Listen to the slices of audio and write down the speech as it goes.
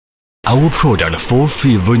Our product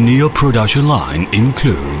 4-feet veneer production line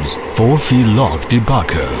includes 4-feet log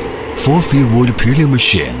debugger, 4-feet wood peeling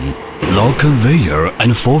machine, log conveyor,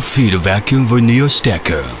 and 4-feet vacuum veneer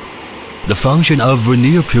stacker. The function of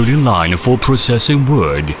veneer peeling line for processing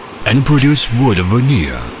wood and produce wood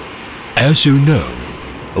veneer. As you know,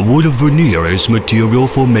 wood veneer is material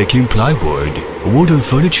for making plywood, wooden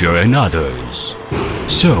furniture, and others.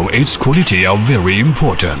 So its quality are very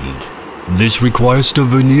important. This requires the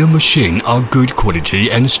veneer machine are good quality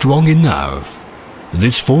and strong enough.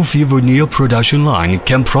 This 4-feet veneer production line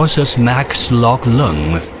can process max log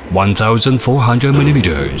length 1,400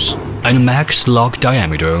 mm and max log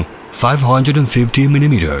diameter 550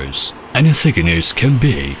 mm, and thickness can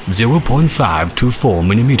be 0.5 to 4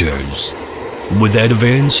 mm. With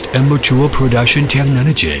advanced and mature production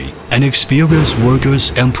technology and experienced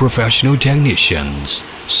workers and professional technicians,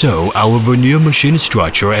 so our veneer machine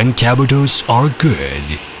structure and capitals are good,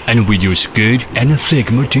 and we use good and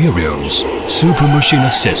thick materials, super machine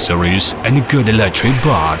accessories, and good electric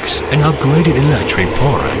box and upgraded electric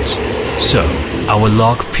parts. So, our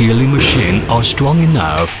log peeling machine are strong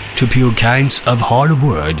enough to peel kinds of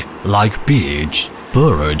hardwood like beech,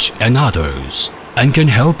 birch, and others, and can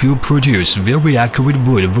help you produce very accurate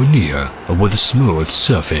wood veneer with a smooth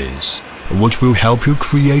surface, which will help you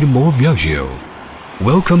create more value.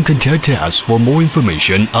 Welcome contact us for more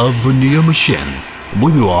information of veneer machine.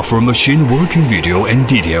 We will offer machine working video and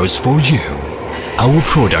details for you. Our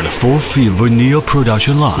product 4-feet veneer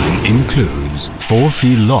production line includes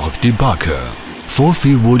 4-feet log debugger,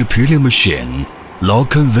 4-feet wood peeling machine, log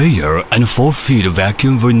conveyor, and 4-feet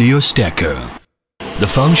vacuum veneer stacker. The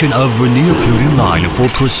function of veneer peeling line for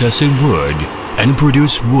processing wood and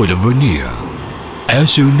produce wood veneer.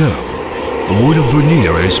 As you know, wood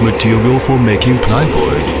veneer is material for making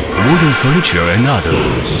plywood, wooden furniture, and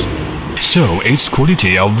others. So its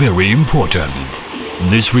quality are very important.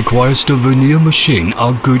 This requires the veneer machine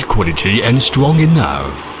are good quality and strong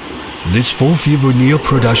enough. This 4-feet veneer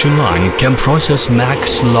production line can process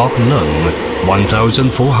max log length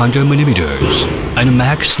 1,400 mm and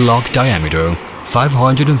max log diameter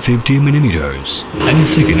 550 mm, and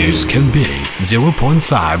thickness can be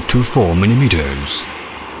 0.5 to 4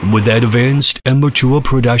 mm. With advanced and mature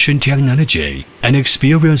production technology and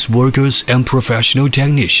experienced workers and professional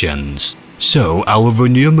technicians, so our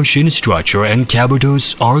veneer machine structure and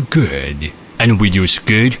capitals are good, and we use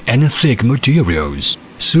good and thick materials,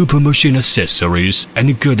 super machine accessories,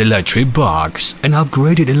 and good electric box and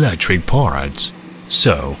upgraded electric parts.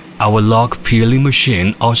 So, our log peeling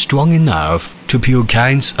machine are strong enough to peel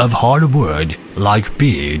kinds of hardwood like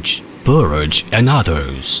beech, birch, and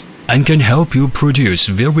others, and can help you produce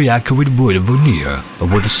very accurate wood veneer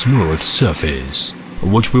with a smooth surface,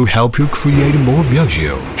 which will help you create more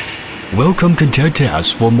value. Welcome contact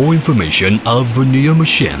us for more information of veneer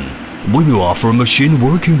machine. We will offer machine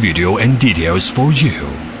working video and details for you.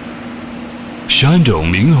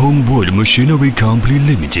 Shandong Minhong Wood Machinery Company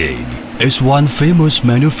Limited is one famous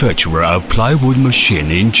manufacturer of plywood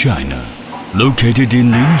machine in China, located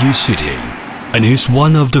in Linyi City, and is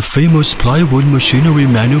one of the famous plywood machinery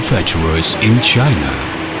manufacturers in China.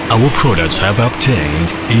 Our products have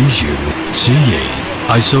obtained EU, CE,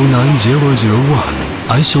 ISO 9001,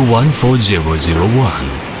 ISO 14001,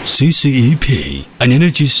 CCEP, and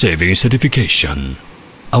energy saving certification.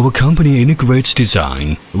 Our company integrates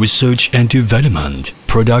design, research and development,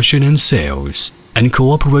 production and sales, and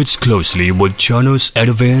cooperates closely with China's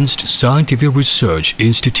advanced scientific research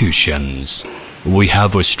institutions. We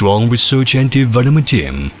have a strong research and development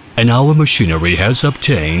team, and our machinery has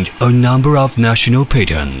obtained a number of national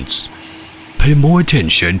patents. Pay more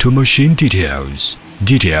attention to machine details.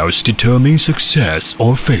 Details determine success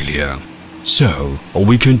or failure. So,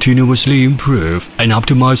 we continuously improve and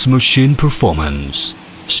optimize machine performance,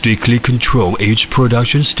 strictly control each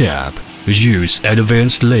production step, use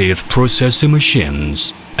advanced lathe processing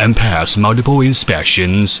machines, and pass multiple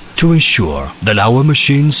inspections to ensure that our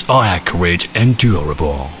machines are accurate and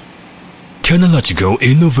durable. Technological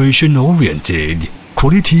innovation-oriented,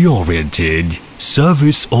 quality-oriented,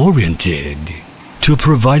 service-oriented, to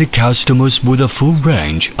provide customers with a full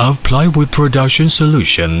range of plywood production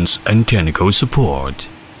solutions and technical support.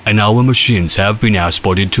 And our machines have been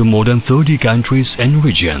exported to more than 30 countries and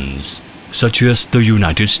regions, such as the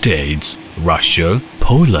United States, Russia,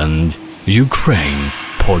 Poland, Ukraine,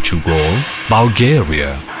 Portugal,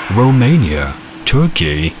 Bulgaria, Romania,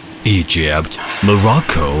 Turkey, Egypt,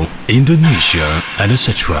 Morocco, Indonesia, and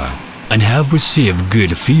etc., and have received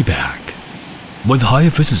good feedback. With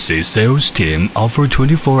high-efficiency sales team offer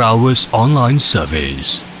 24 hours online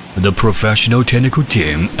service. The professional technical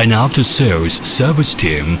team and after-sales service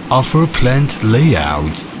team offer plant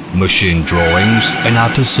layout, machine drawings, and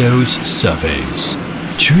after-sales service.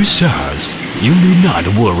 Choose us. You need not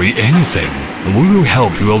worry anything. We will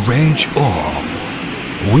help you arrange all.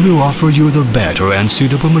 We will offer you the better and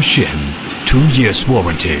suitable machine, 2 years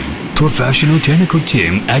warranty, professional technical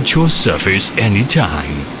team at your service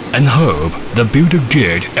anytime, and hope they build a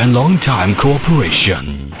good and long-time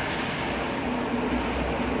cooperation.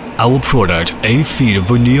 Our product 8-feet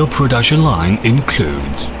veneer production line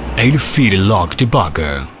includes 8-feet log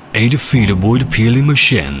debugger, 8-feet wood peeling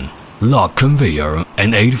machine, log conveyor,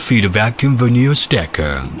 and 8-feet vacuum veneer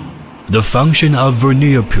stacker. The function of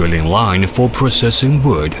veneer peeling line for processing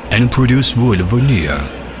wood and produce wood veneer.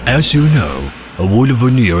 As you know, wood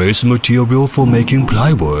veneer is material for making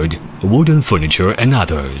plywood, wooden furniture, and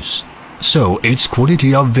others. So its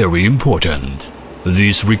quality are very important.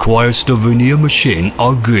 This requires the veneer machine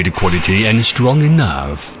are good quality and strong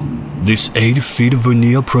enough. This 8-feet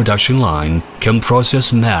veneer production line can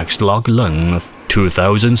process max log length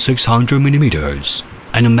 2,600 mm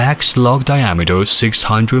and max log diameter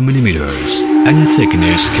 600 mm, and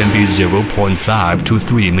thickness can be 0.5 to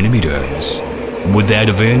 3 mm. With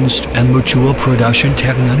advanced and mature production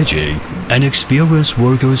technology and experienced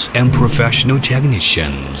workers and professional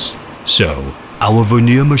technicians. So, our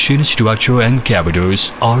veneer machine structure and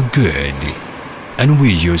capitals are good. And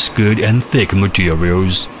we use good and thick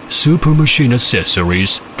materials, super machine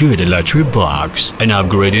accessories, good electric box, and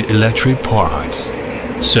upgraded electric parts.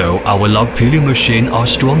 So our log peeling machine are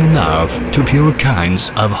strong enough to peel kinds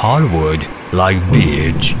of hardwood like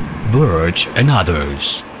beech, birch, and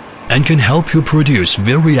others, and can help you produce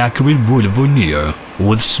very accurate wood veneer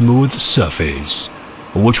with smooth surface,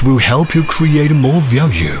 which will help you create more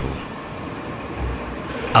value.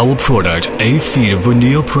 Our product 8-feet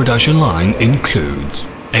veneer production line includes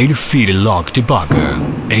 8-feet log debugger,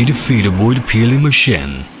 8-feet wood peeling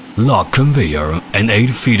machine, log conveyor, and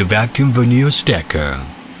 8-feet vacuum veneer stacker.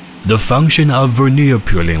 The function of veneer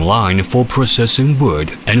peeling line for processing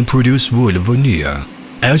wood and produce wood veneer.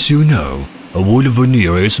 As you know, wood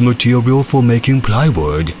veneer is material for making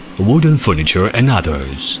plywood, wooden furniture, and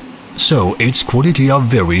others. So its quality are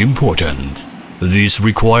very important. This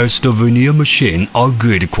requires the veneer machine are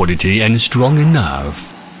good quality and strong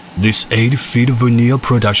enough. This 8-feet veneer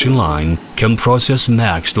production line can process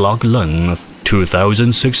max log length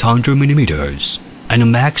 2,600 mm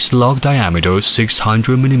and max log diameter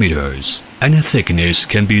 600 mm, and thickness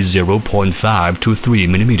can be 0.5 to 3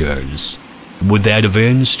 mm. With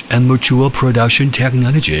advanced and mature production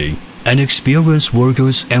technology and experienced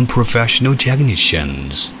workers and professional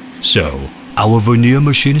technicians. So, our veneer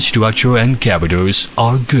machine structure and capitals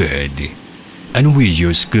are good. And we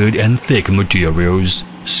use good and thick materials,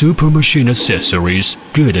 super machine accessories,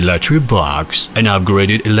 good electric box, and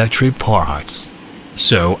upgraded electric parts.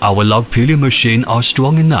 So our log peeling machine are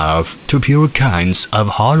strong enough to peel kinds of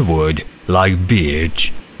hardwood like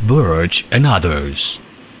beech, birch, and others,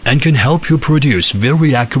 and can help you produce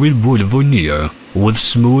very accurate wood veneer with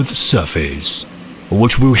smooth surface,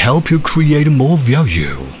 which will help you create more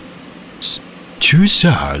value. Choose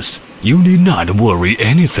us. You need not worry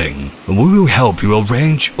anything. We will help you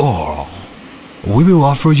arrange all. We will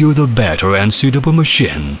offer you the better and suitable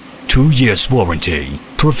machine, 2 years warranty,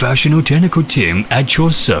 professional technical team at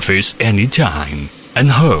your service anytime, and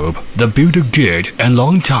hope they build a good and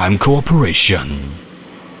long-time cooperation.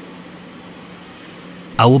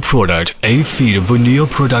 Our product 8-feet veneer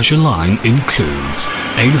production line includes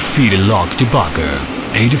 8-feet log debugger,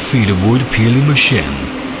 8-feet wood peeling machine,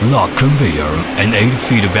 log conveyor, and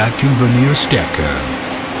 8-feet vacuum veneer stacker.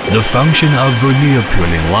 The function of veneer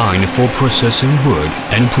peeling line for processing wood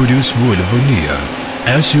and produce wood veneer.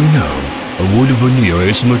 As you know, wood veneer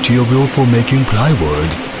is material for making plywood,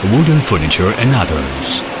 wooden furniture, and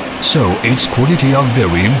others. So its quality are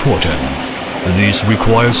very important. This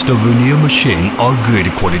requires the veneer machine are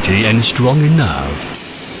good quality and strong enough.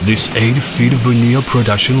 This 8-feet veneer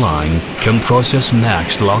production line can process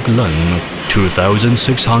max log length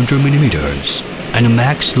 2,600 mm and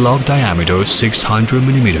max log diameter 600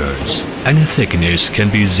 mm, and thickness can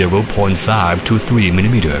be 0.5 to 3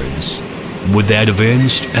 mm. With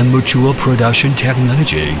advanced and mature production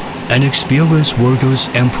technology and experienced workers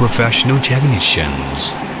and professional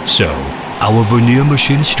technicians. So, our veneer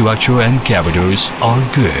machine structure and capitals are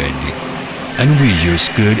good. And we use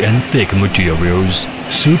good and thick materials,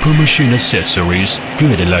 super machine accessories,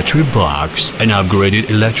 good electric box, and upgraded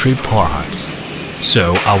electric parts.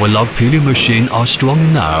 So our log peeling machine are strong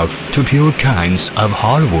enough to peel kinds of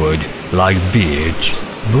hardwood like beech,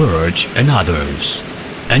 birch, and others,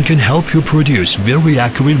 and can help you produce very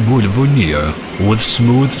accurate wood veneer with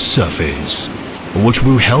smooth surface, which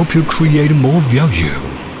will help you create more value.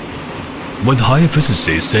 With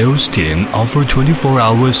high-efficiency sales team offer 24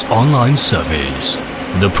 hours online service.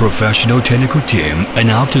 The professional technical team and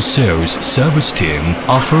after-sales service team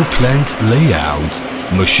offer plant layout,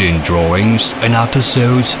 machine drawings, and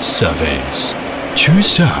after-sales service.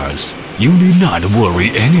 Choose us. You need not worry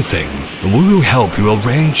anything. We will help you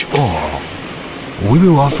arrange all. We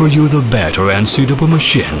will offer you the better and suitable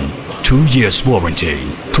machine, 2 years warranty,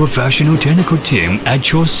 professional technical team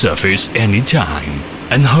at your service anytime,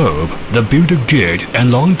 and hope to build a good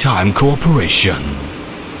and long-time cooperation.